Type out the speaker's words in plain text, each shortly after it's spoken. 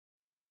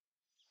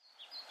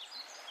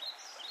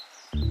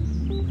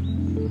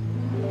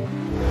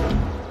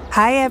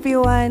Hi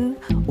everyone,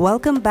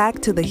 welcome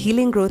back to the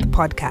Healing Growth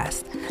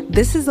Podcast.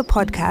 This is a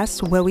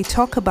podcast where we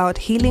talk about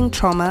healing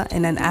trauma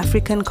in an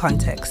African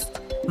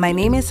context. My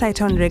name is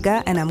Saiton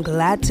and I'm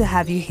glad to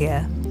have you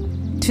here.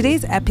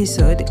 Today's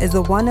episode is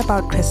the one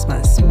about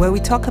Christmas, where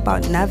we talk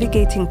about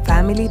navigating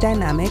family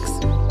dynamics,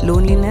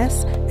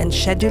 loneliness, and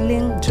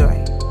scheduling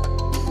joy.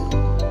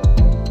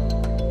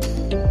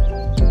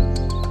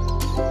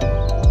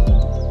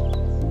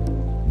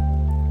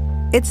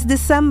 It's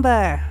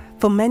December.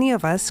 For many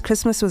of us,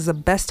 Christmas was the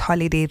best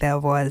holiday there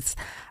was.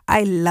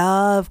 I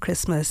love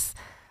Christmas.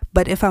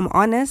 But if I'm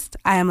honest,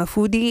 I am a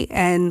foodie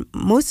and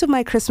most of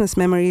my Christmas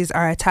memories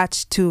are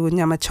attached to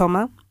nyama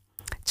choma,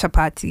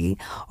 chapati,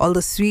 all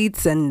the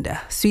sweets and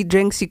sweet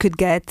drinks you could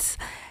get,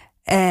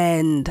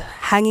 and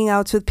hanging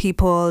out with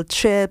people,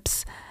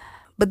 trips.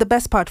 But the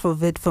best part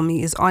of it for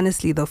me is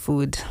honestly the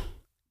food.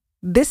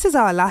 This is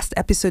our last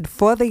episode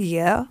for the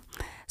year,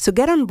 so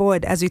get on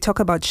board as we talk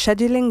about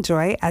scheduling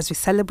joy as we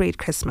celebrate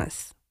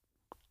Christmas.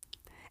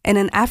 In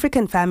an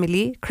African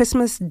family,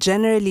 Christmas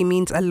generally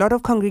means a lot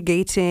of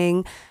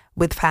congregating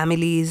with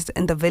families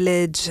in the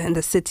village, in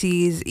the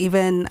cities,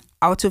 even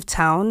out of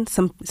town.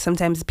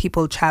 Sometimes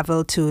people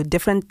travel to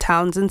different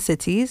towns and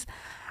cities.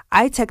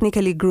 I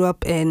technically grew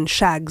up in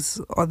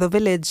shags, or the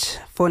village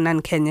for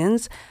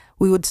non-Kenyans.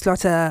 We would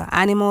slaughter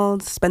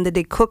animals, spend the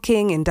day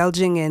cooking,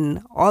 indulging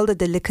in all the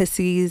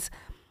delicacies,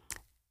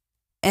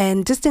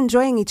 and just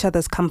enjoying each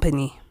other's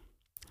company.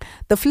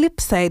 The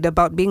flip side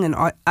about being an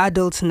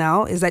adult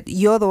now is that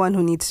you're the one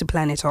who needs to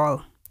plan it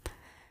all.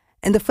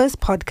 In the first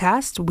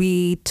podcast,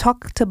 we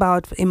talked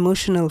about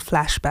emotional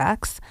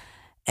flashbacks.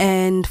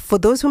 And for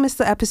those who missed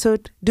the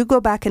episode, do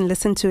go back and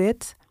listen to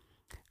it.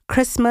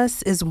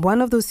 Christmas is one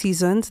of those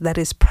seasons that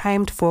is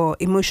primed for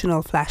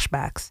emotional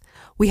flashbacks.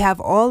 We have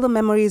all the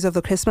memories of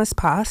the Christmas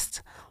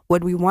past,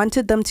 what we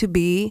wanted them to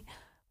be,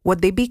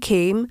 what they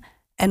became,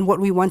 and what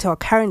we want our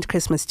current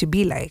Christmas to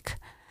be like.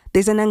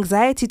 There's an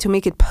anxiety to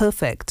make it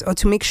perfect or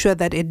to make sure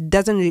that it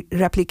doesn't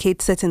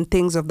replicate certain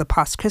things of the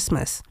past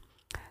Christmas.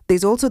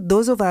 There's also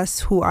those of us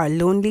who are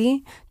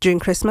lonely during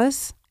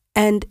Christmas.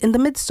 And in the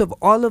midst of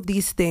all of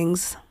these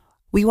things,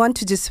 we want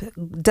to just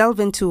delve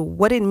into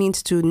what it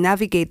means to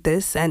navigate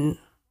this and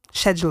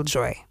schedule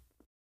joy.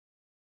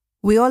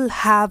 We all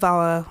have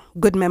our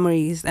good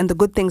memories and the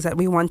good things that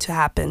we want to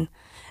happen.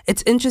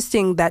 It's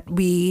interesting that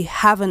we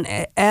have an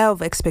air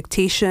of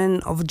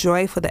expectation of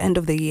joy for the end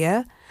of the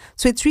year.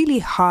 So it's really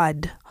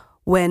hard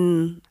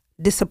when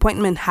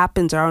disappointment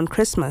happens around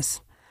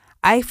Christmas.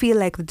 I feel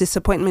like the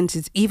disappointment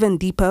is even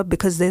deeper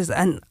because there's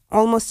an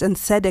almost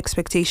unsaid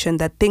expectation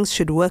that things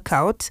should work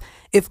out,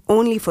 if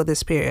only for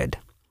this period.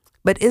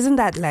 But isn't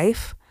that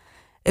life?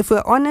 If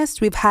we're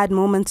honest, we've had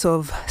moments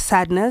of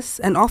sadness,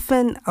 and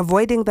often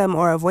avoiding them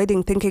or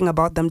avoiding thinking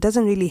about them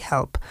doesn't really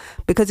help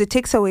because it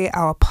takes away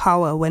our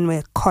power when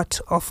we're caught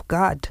off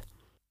guard.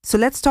 So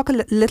let's talk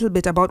a little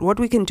bit about what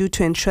we can do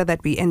to ensure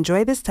that we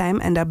enjoy this time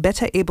and are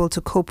better able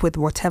to cope with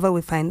whatever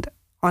we find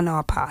on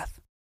our path.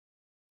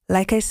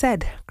 Like I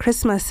said,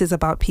 Christmas is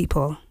about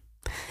people.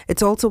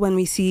 It's also when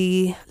we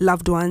see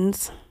loved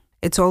ones.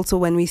 It's also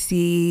when we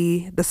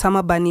see the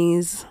summer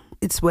bunnies.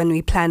 It's when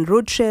we plan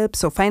road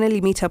trips or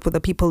finally meet up with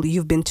the people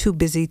you've been too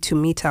busy to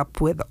meet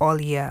up with all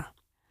year.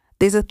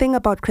 There's a thing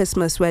about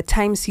Christmas where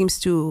time seems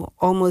to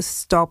almost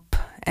stop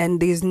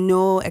and there's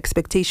no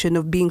expectation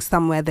of being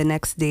somewhere the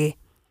next day.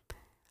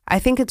 I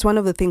think it's one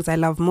of the things I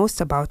love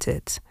most about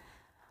it.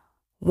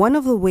 One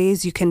of the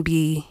ways you can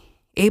be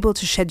able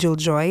to schedule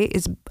joy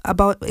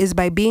is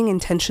by being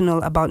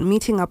intentional about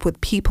meeting up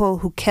with people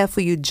who care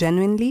for you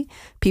genuinely,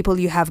 people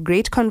you have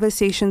great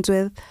conversations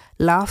with,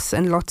 laughs,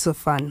 and lots of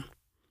fun.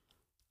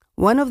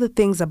 One of the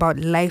things about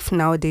life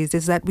nowadays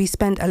is that we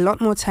spend a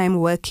lot more time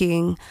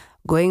working,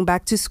 going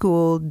back to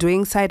school,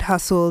 doing side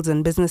hustles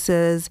and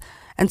businesses,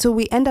 and so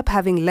we end up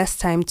having less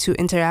time to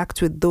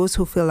interact with those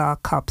who fill our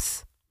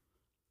cups.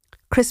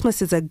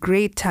 Christmas is a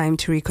great time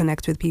to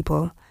reconnect with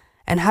people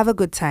and have a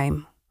good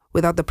time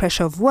without the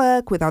pressure of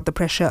work, without the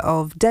pressure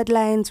of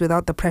deadlines,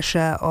 without the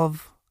pressure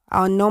of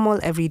our normal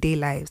everyday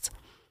lives.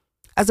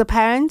 As a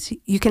parent,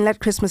 you can let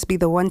Christmas be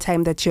the one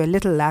time that you're a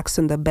little lax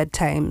on the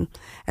bedtime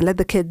and let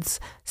the kids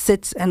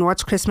sit and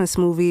watch Christmas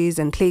movies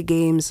and play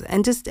games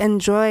and just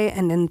enjoy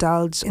and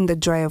indulge in the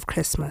joy of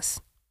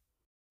Christmas.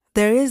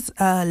 There is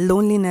a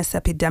loneliness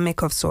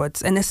epidemic of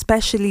sorts, and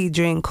especially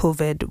during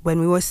COVID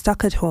when we were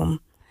stuck at home.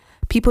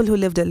 People who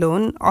lived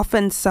alone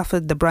often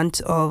suffered the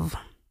brunt of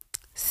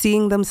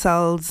seeing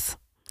themselves,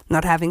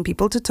 not having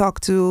people to talk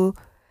to,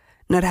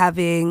 not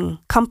having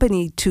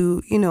company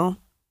to,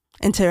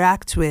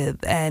 interact with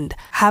and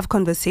have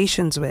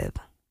conversations with.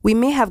 We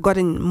may have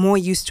gotten more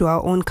used to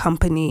our own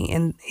company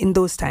in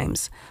those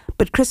times,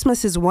 but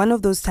Christmas is one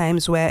of those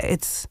times where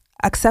it's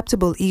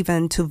acceptable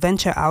even to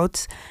venture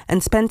out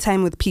and spend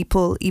time with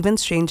people, even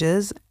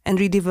strangers, and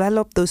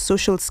redevelop those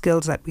social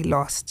skills that we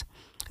lost.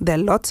 There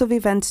are lots of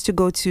events to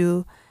go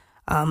to.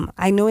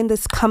 I know in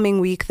this coming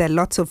week, there are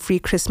lots of free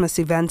Christmas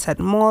events at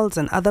malls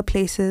and other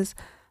places.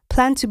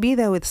 Plan to be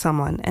there with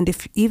someone. And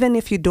even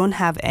if you don't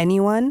have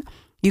anyone,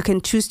 You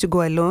can choose to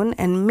go alone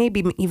and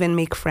maybe even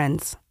make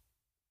friends.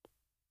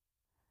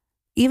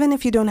 Even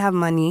if you don't have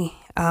money,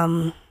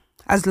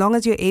 as long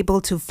as you're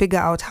able to figure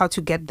out how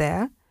to get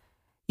there,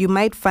 you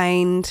might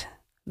find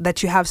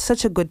that you have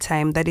such a good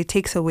time that it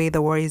takes away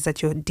the worries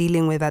that you're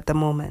dealing with at the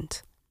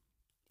moment.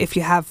 If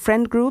you have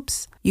friend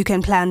groups, you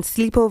can plan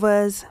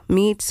sleepovers,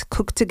 meet,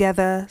 cook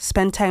together,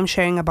 spend time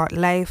sharing about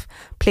life,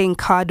 playing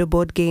card or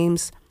board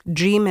games,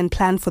 dream and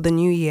plan for the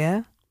new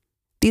year.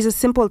 These are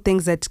simple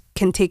things that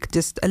can take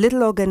just a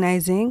little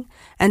organizing,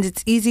 and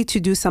it's easy to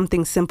do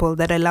something simple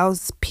that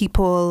allows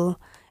people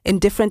in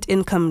different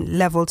income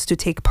levels to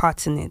take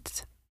part in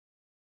it.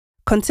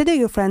 Consider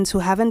your friends who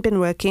haven't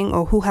been working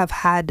or who have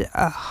had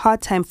a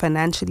hard time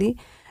financially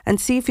and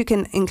see if you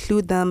can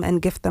include them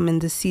and gift them in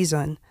this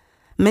season.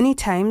 Many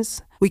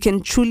times, we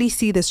can truly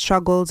see the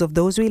struggles of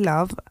those we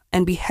love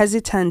and be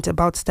hesitant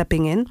about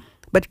stepping in,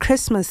 but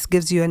Christmas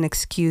gives you an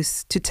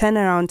excuse to turn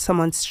around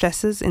someone's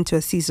stresses into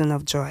a season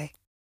of joy.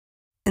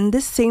 In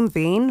this same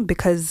vein,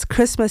 because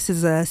Christmas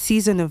is a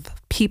season of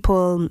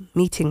people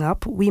meeting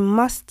up, we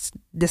must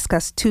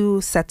discuss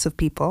two sets of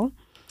people,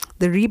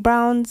 the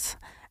rebounds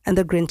and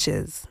the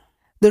Grinches.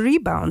 The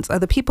rebounds are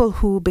the people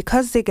who,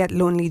 because they get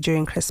lonely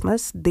during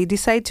Christmas, they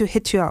decide to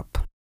hit you up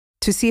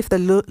to see if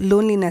the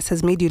loneliness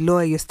has made you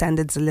lower your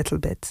standards a little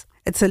bit.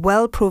 It's a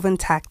well-proven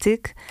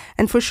tactic,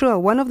 and for sure,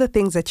 one of the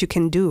things that you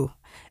can do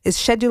is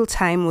schedule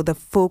time with the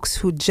folks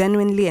who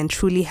genuinely and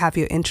truly have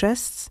your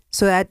interests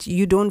so that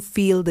you don't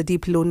feel the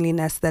deep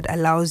loneliness that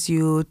allows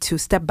you to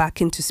step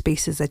back into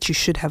spaces that you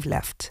should have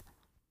left.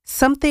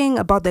 Something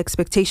about the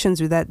expectations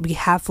that we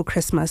have for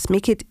Christmas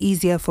make it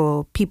easier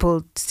for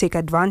people to take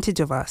advantage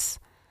of us.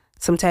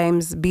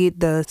 Sometimes, be it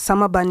the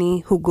summer bunny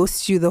who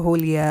ghosts you the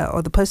whole year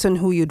or the person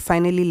who you'd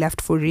finally left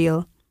for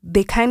real,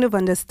 they kind of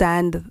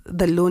understand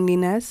the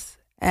loneliness,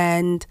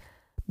 and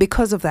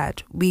because of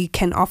that, we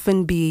can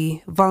often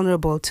be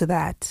vulnerable to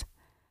that.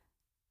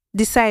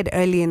 Decide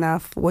early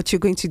enough what you're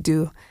going to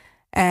do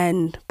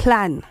and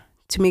plan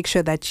to make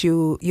sure that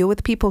you're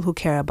with people who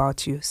care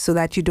about you so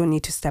that you don't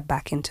need to step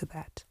back into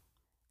that.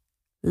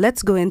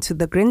 Let's go into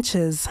the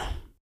Grinches.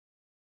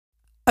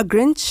 A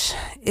Grinch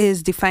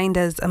is defined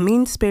as a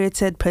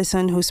mean-spirited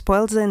person who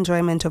spoils the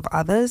enjoyment of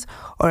others,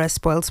 or a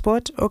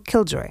spoilsport or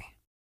killjoy.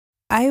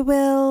 I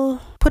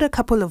will put a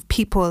couple of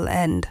people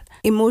and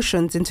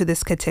emotions into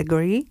this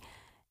category,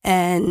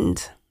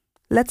 and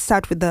let's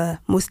start with the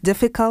most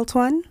difficult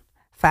one,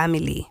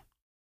 family.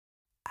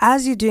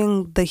 As you're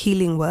doing the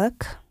healing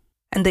work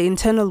and the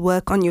internal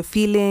work on your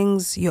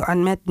feelings, your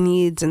unmet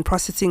needs, and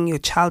processing your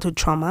childhood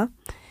trauma,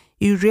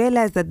 you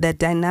realize that there are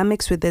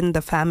dynamics within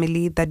the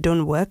family that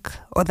don't work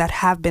or that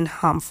have been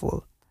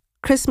harmful.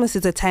 Christmas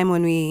is a time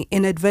when we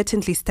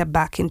inadvertently step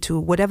back into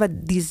whatever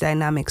these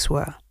dynamics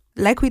were.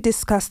 Like we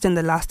discussed in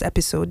the last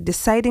episode,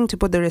 deciding to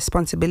put the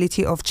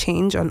responsibility of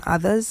change on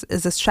others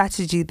is a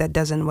strategy that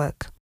doesn't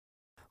work.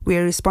 We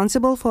are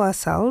responsible for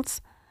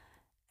ourselves,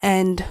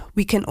 and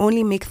we can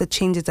only make the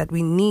changes that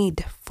we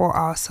need for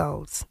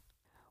ourselves.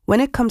 When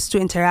it comes to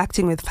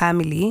interacting with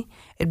family,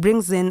 it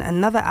brings in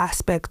another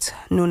aspect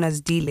known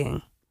as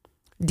dealing.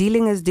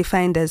 Dealing is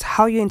defined as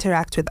how you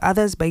interact with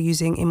others by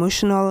using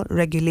emotional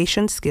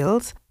regulation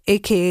skills,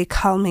 aka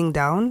calming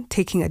down,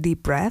 taking a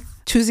deep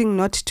breath, choosing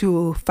not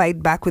to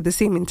fight back with the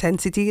same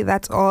intensity.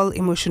 That's all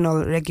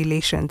emotional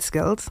regulation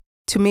skills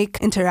to make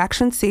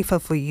interaction safer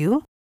for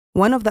you.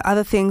 One of the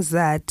other things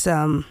that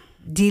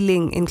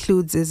dealing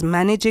includes is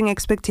managing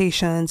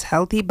expectations,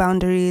 healthy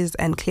boundaries,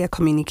 and clear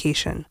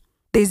communication.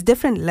 There's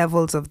different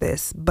levels of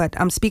this, but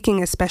I'm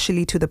speaking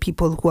especially to the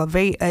people who are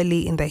very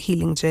early in their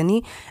healing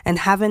journey and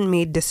haven't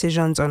made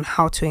decisions on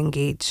how to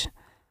engage.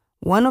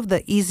 One of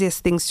the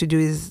easiest things to do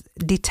is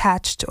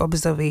detached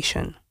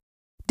observation.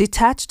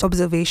 Detached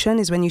observation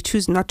is when you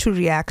choose not to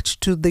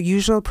react to the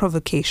usual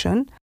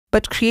provocation,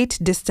 but create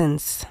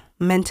distance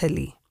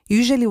mentally.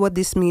 Usually what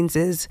this means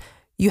is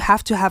you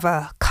have to have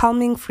a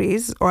calming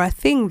phrase or a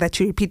thing that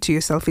you repeat to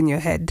yourself in your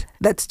head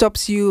that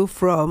stops you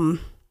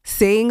from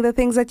saying the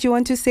things that you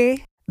want to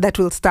say that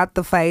will start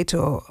the fight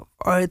or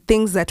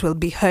things that will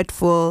be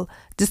hurtful.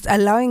 Just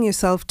allowing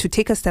yourself to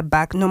take a step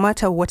back no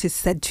matter what is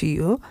said to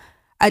you,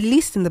 at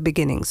least in the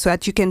beginning, so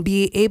that you can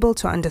be able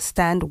to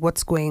understand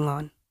what's going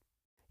on.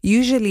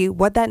 Usually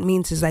what that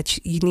means is that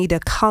you need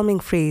a calming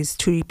phrase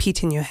to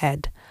repeat in your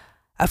head,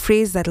 a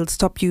phrase that will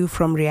stop you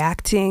from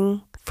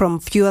reacting, from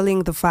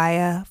fueling the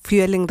fire,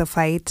 fueling the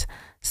fight,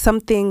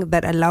 something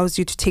that allows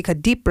you to take a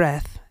deep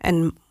breath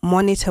and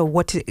monitor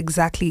what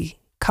exactly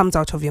comes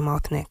out of your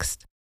mouth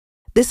next.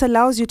 This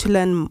allows you to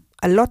learn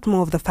a lot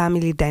more of the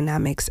family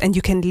dynamics, and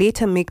you can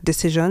later make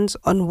decisions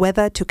on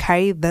whether to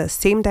carry the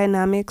same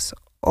dynamics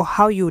or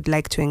how you would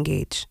like to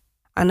engage.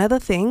 Another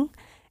thing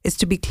is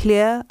to be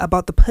clear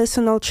about the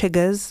personal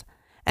triggers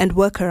and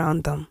work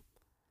around them.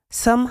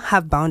 Some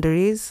have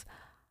boundaries.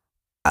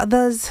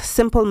 Others,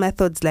 simple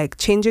methods like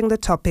changing the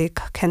topic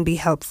can be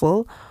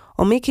helpful,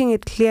 or making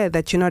it clear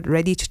that you're not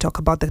ready to talk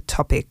about the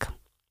topic.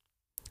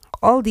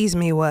 All these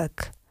may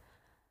work.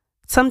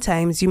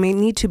 Sometimes you may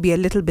need to be a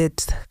little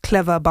bit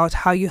clever about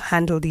how you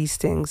handle these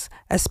things,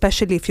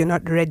 especially if you're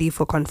not ready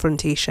for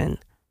confrontation.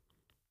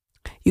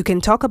 You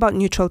can talk about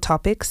neutral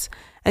topics,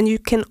 and you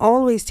can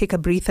always take a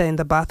breather in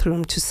the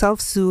bathroom to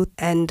self-soothe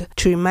and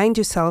to remind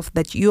yourself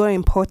that you are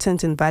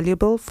important and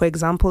valuable, for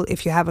example,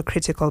 if you have a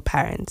critical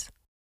parent.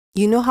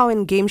 You know how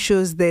in game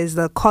shows there's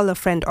the call a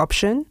friend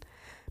option?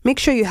 Make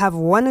sure you have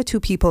 1 or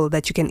 2 people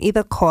that you can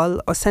either call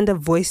or send a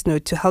voice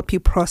note to help you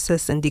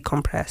process and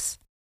decompress.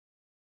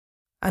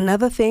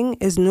 Another thing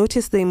is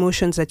notice the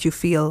emotions that you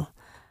feel.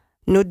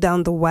 Note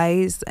down the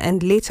whys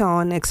and later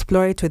on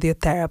explore it with your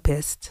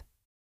therapist.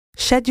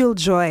 Schedule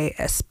joy,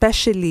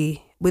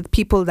 especially with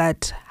people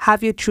that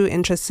have your true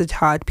interests at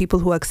heart, people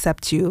who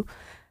accept you.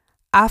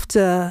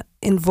 After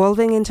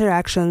involving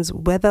interactions,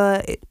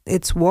 whether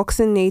it's walks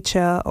in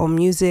nature or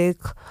music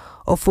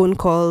or phone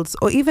calls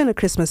or even a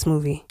Christmas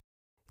movie.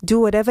 Do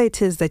whatever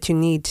it is that you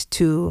need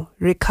to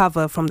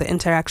recover from the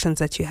interactions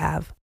that you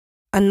have.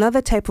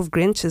 Another type of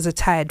Grinch is the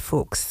tired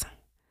folks.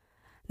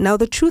 Now,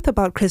 the truth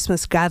about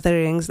Christmas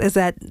gatherings is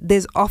that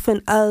there's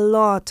often a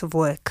lot of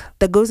work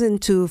that goes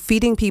into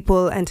feeding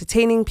people,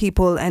 entertaining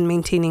people, and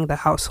maintaining the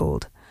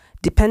household.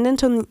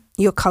 Dependent on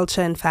your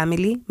culture and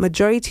family,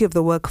 majority of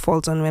the work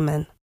falls on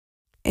women.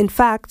 In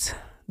fact,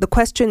 the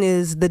question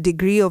is the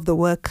degree of the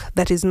work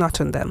that is not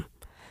on them.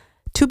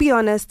 To be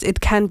honest, it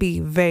can be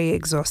very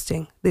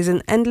exhausting. There's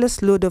an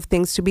endless load of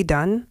things to be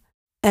done,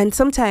 and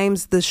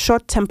sometimes the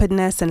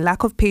short-temperedness and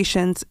lack of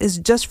patience is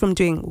just from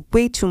doing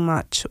way too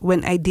much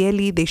when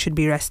ideally they should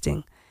be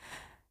resting.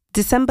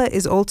 December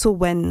is also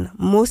when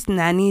most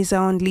nannies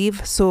are on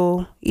leave,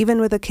 so even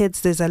with the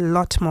kids, there's a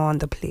lot more on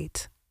the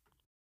plate.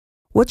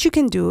 What you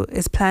can do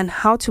is plan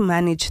how to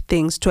manage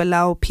things to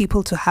allow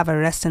people to have a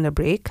rest and a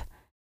break.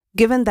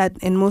 Given that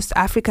in most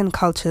African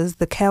cultures,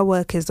 the care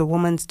work is a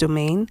woman's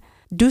domain,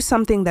 do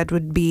something that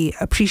would be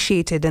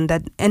appreciated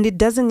and it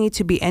doesn't need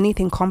to be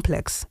anything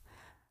complex.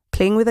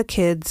 Playing with the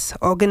kids,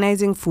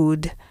 organizing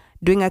food,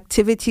 doing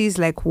activities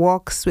like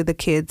walks with the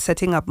kids,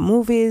 setting up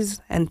movies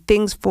and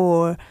things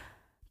for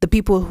the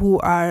people who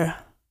are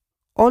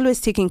always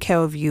taking care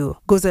of you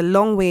goes a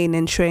long way in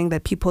ensuring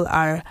that people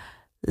are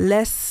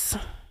less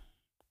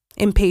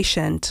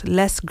impatient,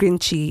 less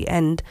grinchy,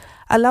 and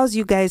allows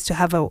you guys to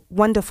have a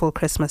wonderful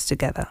Christmas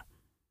together.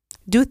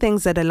 Do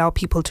things that allow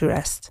people to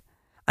rest.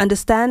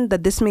 Understand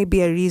that this may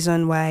be a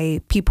reason why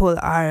people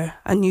are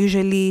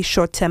unusually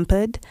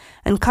short-tempered,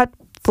 and cut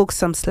folks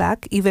some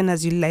slack even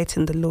as you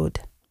lighten the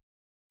load.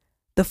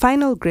 The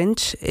final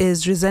Grinch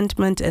is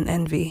resentment and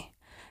envy.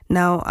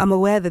 Now, I'm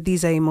aware that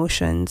these are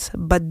emotions,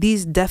 but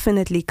these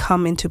definitely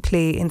come into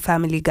play in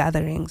family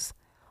gatherings.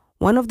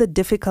 One of the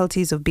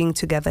difficulties of being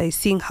together is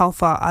seeing how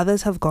far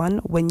others have gone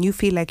when you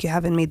feel like you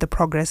haven't made the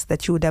progress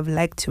that you would have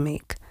liked to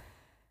make.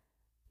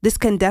 This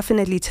can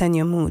definitely turn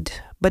your mood,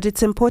 but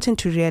it's important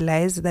to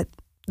realize that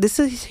this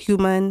is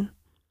human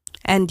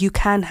and you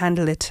can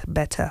handle it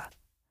better.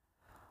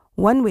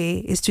 One way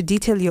is to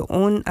detail your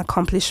own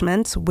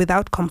accomplishments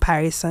without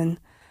comparison,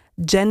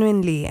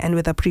 genuinely and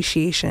with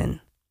appreciation.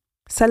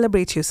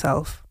 Celebrate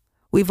yourself.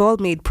 We've all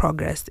made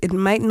progress. It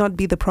might not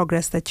be the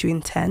progress that you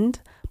intend,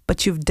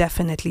 but you've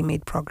definitely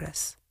made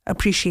progress.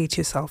 Appreciate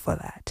yourself for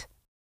that.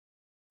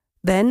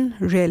 Then,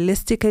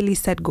 realistically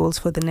set goals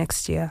for the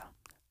next year.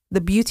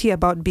 The beauty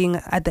about being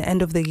at the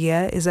end of the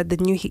year is that the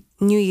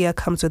new year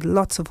comes with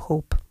lots of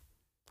hope.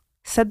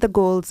 Set the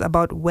goals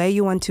about where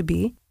you want to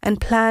be and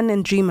plan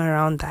and dream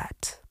around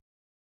that.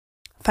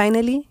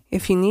 Finally,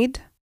 if you need,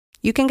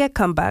 you can get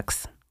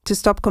comebacks to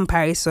stop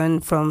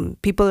comparison from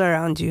people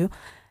around you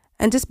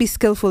and just be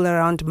skillful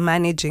around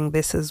managing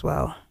this as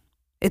well.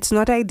 It's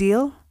not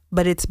ideal,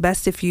 but it's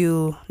best if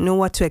you know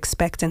what to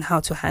expect and how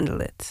to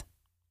handle it.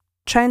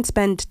 Try and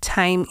spend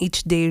time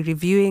each day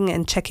reviewing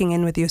and checking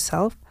in with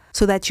yourself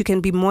so that you can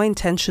be more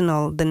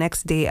intentional the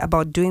next day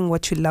about doing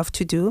what you love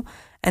to do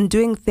and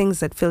doing things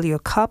that fill your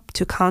cup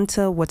to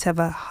counter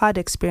whatever hard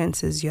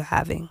experiences you're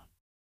having.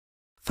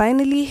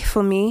 Finally,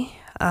 for me,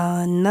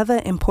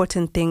 another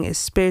important thing is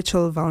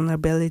spiritual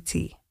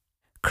vulnerability.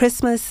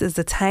 Christmas is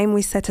the time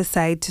we set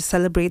aside to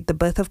celebrate the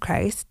birth of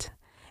Christ.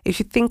 If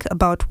you think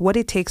about what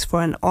it takes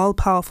for an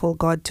all-powerful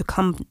God to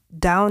come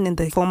down in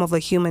the form of a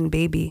human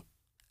baby,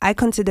 I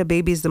consider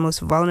babies the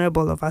most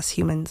vulnerable of us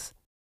humans.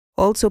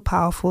 Also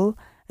powerful,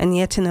 and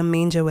yet in a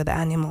manger with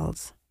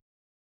animals.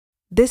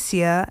 This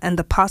year and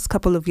the past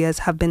couple of years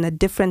have been a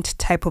different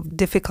type of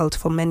difficult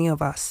for many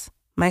of us,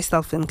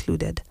 myself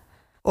included.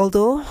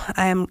 Although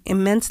I am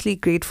immensely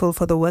grateful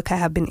for the work I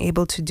have been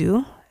able to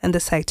do and the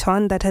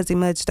Saiton that has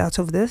emerged out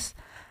of this,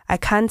 I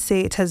can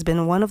say it has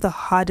been one of the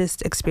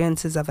hardest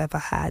experiences I've ever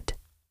had.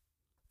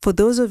 For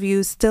those of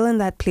you still in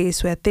that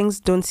place where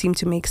things don't seem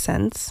to make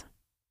sense,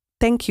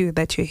 thank you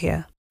that you're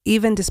here.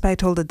 Even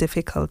despite all the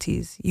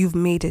difficulties, you've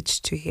made it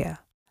to here.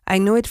 I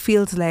know it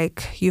feels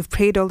like you've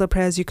prayed all the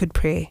prayers you could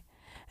pray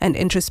and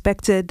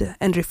introspected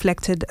and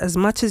reflected as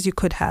much as you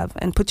could have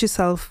and put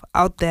yourself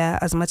out there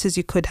as much as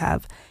you could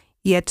have,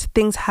 yet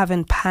things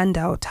haven't panned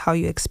out how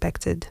you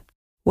expected.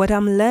 What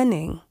I'm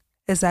learning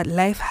is that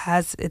life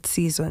has its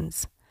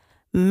seasons.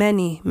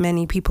 Many,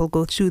 many people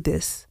go through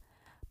this,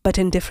 but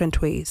in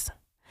different ways.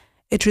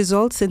 It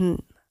results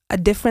in a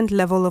different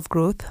level of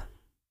growth,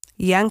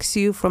 yanks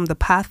you from the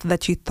path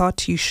that you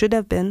thought you should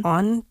have been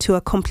on to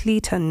a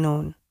complete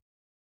unknown.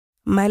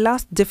 My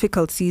last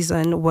difficult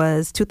season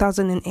was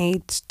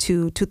 2008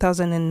 to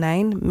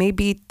 2009,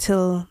 maybe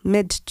till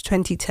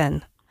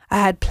mid-2010. I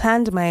had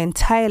planned my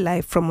entire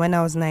life from when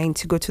I was 9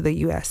 to go to the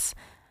US.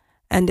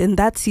 And in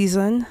that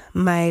season,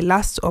 my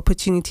last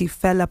opportunity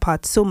fell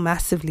apart so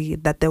massively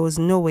that there was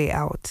no way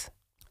out.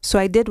 So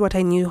I did what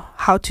I knew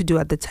how to do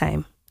at the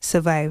time,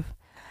 survive.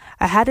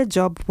 I had a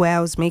job where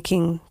I was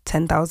making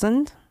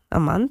 $10,000 a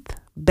month,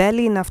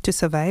 barely enough to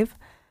survive,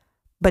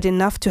 but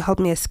enough to help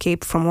me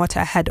escape from what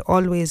I had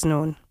always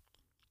known.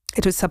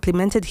 It was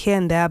supplemented here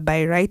and there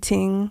by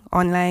writing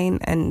online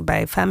and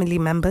by family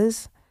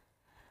members,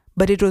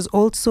 but it was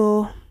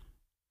also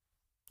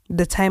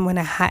the time when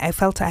I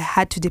felt I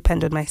had to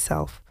depend on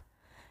myself.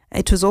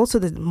 It was also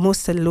the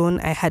most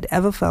alone I had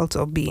ever felt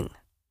of being.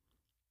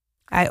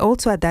 I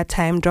also at that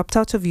time dropped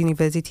out of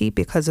university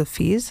because of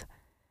fees,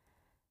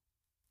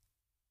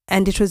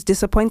 and it was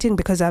disappointing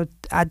because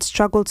I'd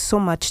struggled so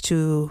much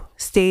to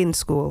stay in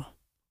school.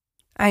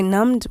 I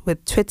numbed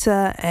with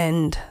Twitter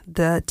and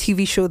the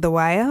TV show The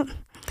Wire.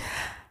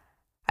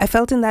 I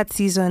felt in that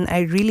season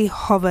I really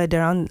hovered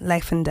around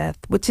life and death,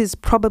 which is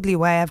probably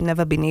why I've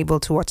never been able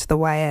to watch The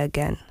Wire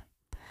again.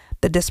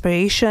 The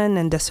desperation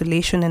and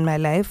desolation in my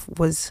life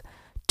was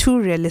too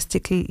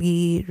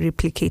realistically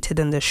replicated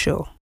in the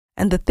show.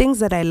 And the things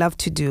that I loved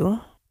to do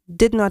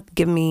did not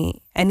give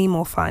me any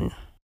more fun.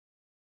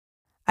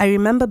 I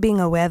remember being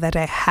aware that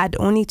I had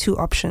only two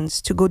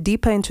options: to go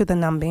deeper into the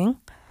numbing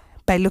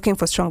by looking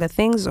for stronger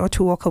things, or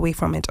to walk away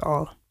from it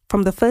all.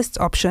 From the first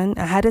option,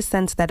 I had a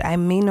sense that I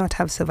may not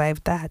have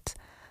survived that.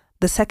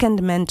 The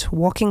second meant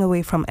walking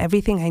away from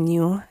everything I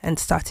knew and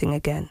starting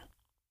again.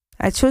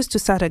 I chose to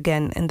start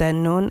again in the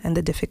unknown and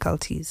the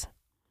difficulties.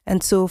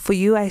 And so for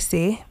you, I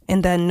say,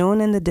 in the unknown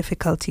and the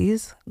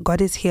difficulties,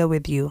 God is here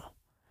with you.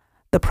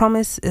 The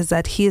promise is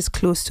that He is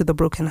close to the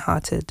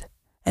brokenhearted.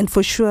 And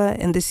for sure,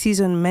 in this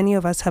season, many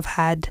of us have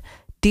had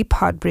deep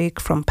heartbreak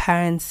from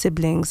parents,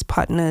 siblings,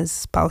 partners,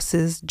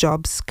 spouses,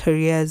 jobs,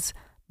 careers,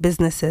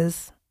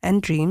 businesses,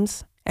 and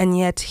dreams, and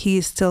yet He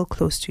is still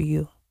close to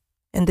you.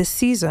 In this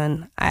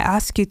season, I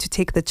ask you to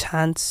take the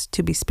chance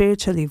to be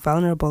spiritually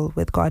vulnerable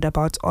with God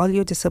about all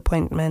your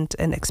disappointment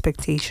and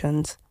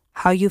expectations,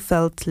 how you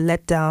felt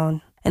let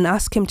down, and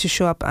ask Him to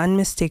show up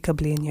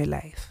unmistakably in your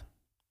life.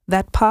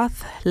 That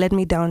path led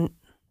me down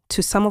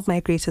to some of my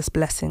greatest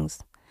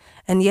blessings.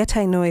 And yet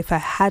I know if I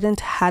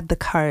hadn't had the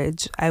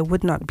courage, I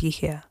would not be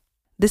here.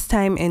 This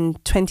time in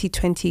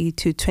 2020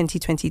 to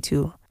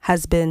 2022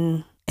 has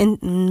been, in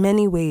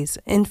many ways,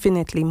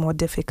 infinitely more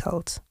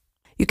difficult.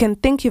 You can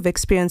think you've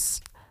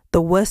experienced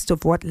the worst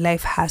of what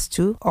life has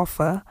to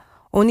offer,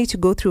 only to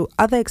go through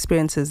other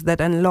experiences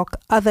that unlock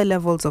other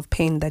levels of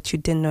pain that you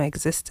didn't know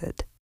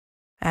existed.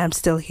 I am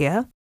still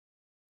here.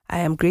 I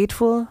am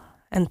grateful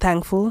and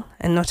thankful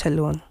and not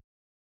alone.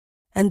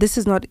 And this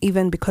is not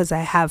even because I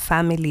have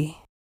family.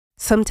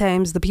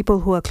 Sometimes the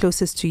people who are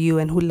closest to you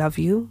and who love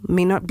you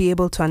may not be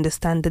able to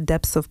understand the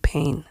depths of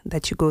pain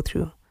that you go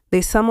through.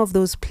 There's some of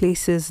those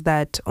places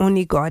that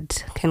only God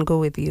can go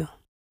with you.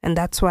 And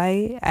that's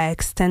why I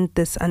extend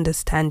this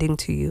understanding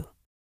to you.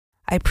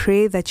 I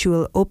pray that you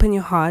will open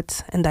your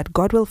heart and that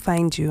God will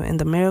find you in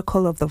the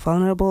miracle of the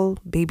vulnerable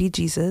baby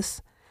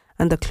Jesus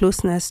and the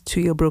closeness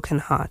to your broken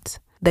heart,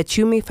 that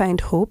you may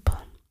find hope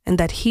and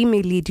that He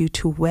may lead you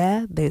to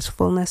where there is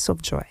fullness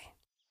of joy.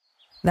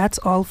 That's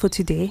all for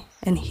today,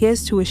 and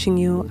here's to wishing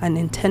you an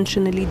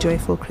intentionally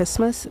joyful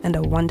Christmas and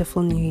a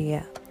wonderful New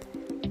Year.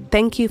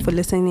 Thank you for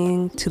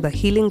listening to the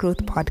Healing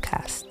Growth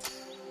Podcast.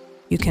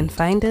 You can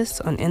find us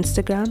on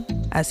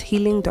Instagram as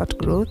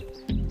healing.growth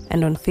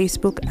and on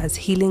Facebook as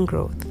Healing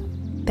Growth.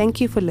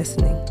 Thank you for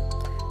listening.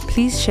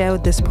 Please share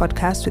this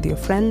podcast with your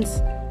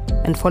friends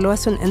and follow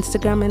us on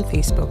Instagram and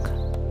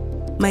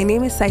Facebook. My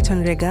name is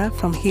Saiton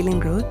from Healing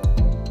Growth,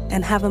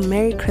 and have a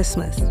Merry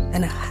Christmas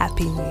and a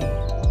Happy New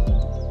Year.